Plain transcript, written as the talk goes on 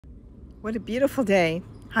What a beautiful day.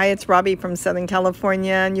 Hi, it's Robbie from Southern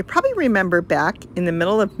California, and you probably remember back in the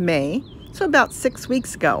middle of May, so about 6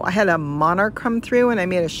 weeks ago, I had a Monarch come through and I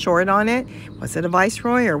made a short on it. Was it a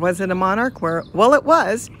Viceroy or was it a Monarch? Well, it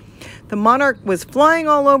was. The Monarch was flying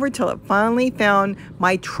all over till it finally found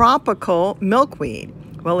my tropical milkweed.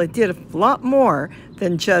 Well, it did a lot more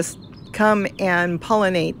than just come and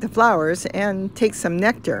pollinate the flowers and take some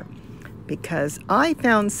nectar, because I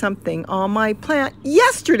found something on my plant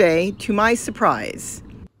yesterday to my surprise.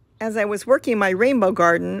 As I was working my rainbow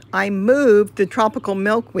garden, I moved the tropical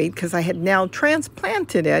milkweed because I had now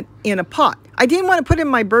transplanted it in a pot. I didn't want to put it in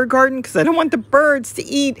my bird garden because I don't want the birds to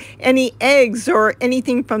eat any eggs or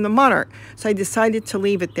anything from the Monarch. So I decided to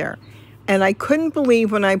leave it there. And I couldn't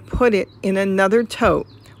believe when I put it in another tote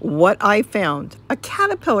what I found. A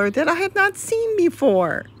caterpillar that I had not seen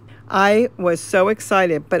before. I was so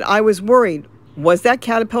excited, but I was worried. Was that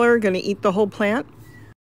caterpillar going to eat the whole plant?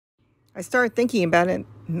 I started thinking about it,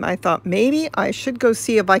 and I thought maybe I should go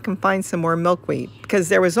see if I can find some more milkweed, because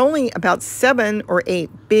there was only about 7 or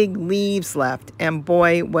 8 big leaves left, and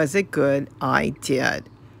boy, was it good, I did.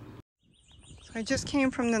 So I just came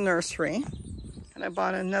from the nursery, and I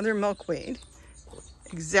bought another milkweed,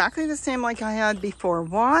 exactly the same like I had before.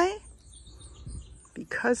 Why?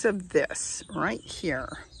 Because of this right here.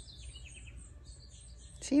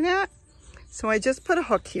 See that? So I just put a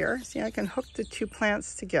hook here. See, I can hook the two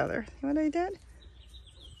plants together. See what I did?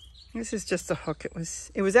 This is just a hook.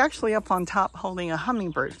 It was actually up on top holding a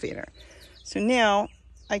hummingbird feeder. So now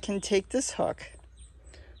I can take this hook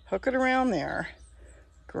it around there,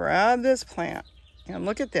 grab this plant, and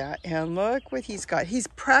look at that. And look what he's got. He's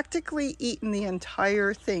practically eaten the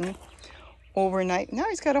entire thing overnight. Now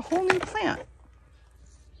he's got a whole new plant.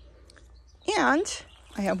 And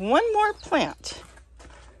I have one more plant.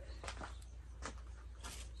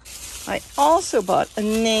 I also bought a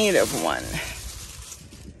native one.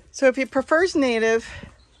 So if he prefers native,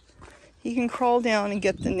 he can crawl down and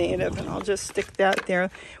get the native, and I'll just stick that there.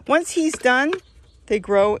 Once he's done, they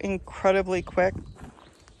grow incredibly quick.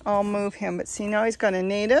 I'll move him, but see, now he's got a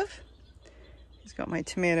native. He's got my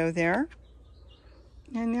tomato there.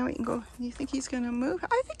 And now he can go. Do you think he's going to move?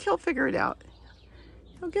 I think he'll figure it out.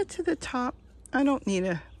 He'll get to the top. I don't need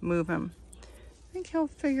to move him. I think he'll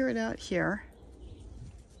figure it out here.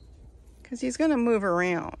 Because he's going to move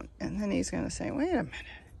around, and then he's going to say, wait a minute.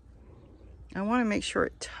 I want to make sure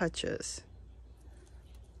it touches.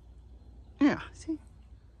 Yeah, see?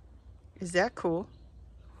 Is that cool?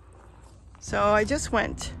 So I just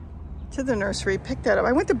went to the nursery, picked that up.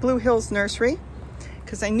 I went to Blue Hills Nursery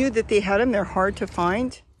because I knew that they had them. They're hard to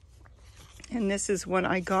find. And this is what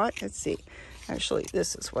I got. Let's see. Actually,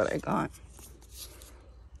 this is what I got.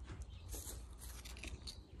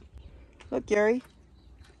 Look, Gary.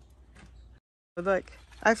 Look,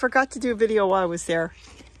 I forgot to do a video while I was there.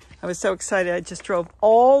 I was so excited. I just drove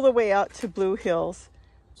all the way out to Blue Hills,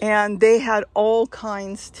 and they had all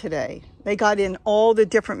kinds today. They got in all the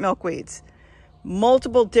different milkweeds,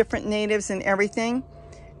 multiple different natives and everything.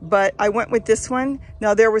 But I went with this one.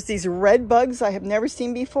 Now there was these red bugs I have never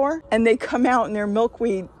seen before, and they come out and they're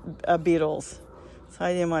milkweed beetles. So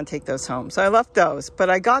I didn't want to take those home. So I left those, but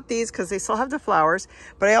I got these because they still have the flowers.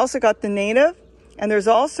 But I also got the native. And there's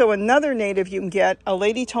also another native you can get. A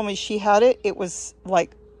lady told me she had it. It was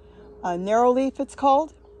like a narrow leaf, it's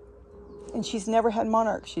called. And she's never had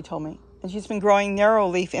Monarch, she told me. And she's been growing narrow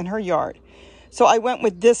leaf in her yard. So I went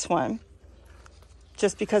with this one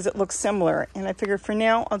just because it looks similar. And I figured for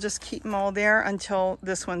now, I'll just keep them all there until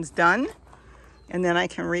this one's done. And then I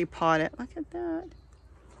can repot it. Look at that.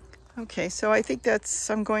 Okay, so I think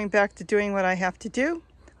I'm going back to doing what I have to do.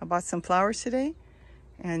 I bought some flowers today.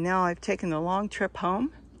 And now I've taken a long trip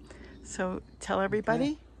home. So tell everybody.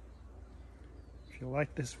 Okay. If you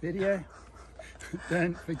like this video,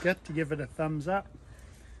 don't forget to give it a thumbs up.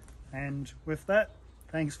 And with that,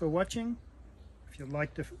 thanks for watching. If you'd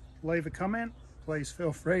like to leave a comment, please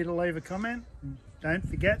feel free to leave a comment. And don't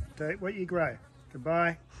forget to eat what you grow.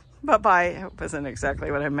 Goodbye. Bye-bye. It wasn't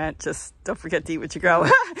exactly what I meant. Just don't forget to eat what you grow.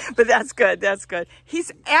 But that's good. That's good.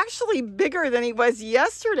 He's actually bigger than he was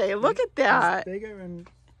yesterday. Look at that. He's bigger, and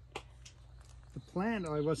the plant,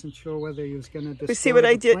 I wasn't sure whether he was going to destroy. You see what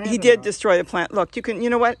I did? He did destroy the plant. Look, you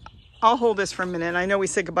know what? I'll hold this for a minute. I know we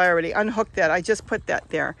said goodbye already. Unhook that. I just put that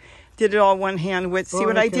there. Did it all one hand with. See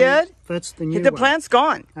what I did? That's the new The one. plant's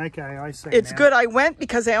gone. Okay, I see. It's now. good. I went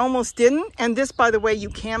because I almost didn't. And this, by the way, you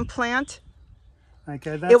can plant.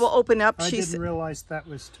 Okay, it will open up. I didn't realize that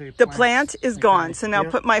was two plants. The plant is gone. So now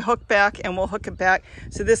yep. put my hook back and we'll hook it back.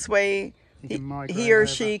 So this way he or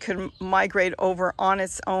she can migrate over on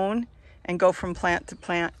its own and go from plant to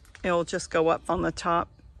plant. It'll just go up on the top.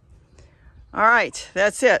 All right,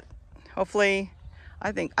 that's it. Hopefully,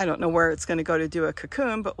 I don't know where it's going to go to do a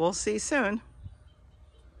cocoon, but we'll see soon.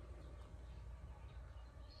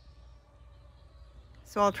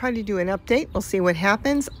 So I'll try to do an update. We'll see what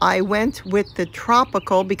happens. I went with the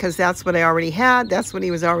tropical because that's what I already had. That's what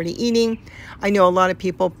he was already eating. I know a lot of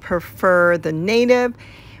people prefer the native,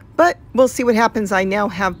 but we'll see what happens. I now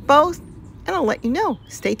have both, and I'll let you know.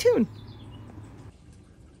 Stay tuned.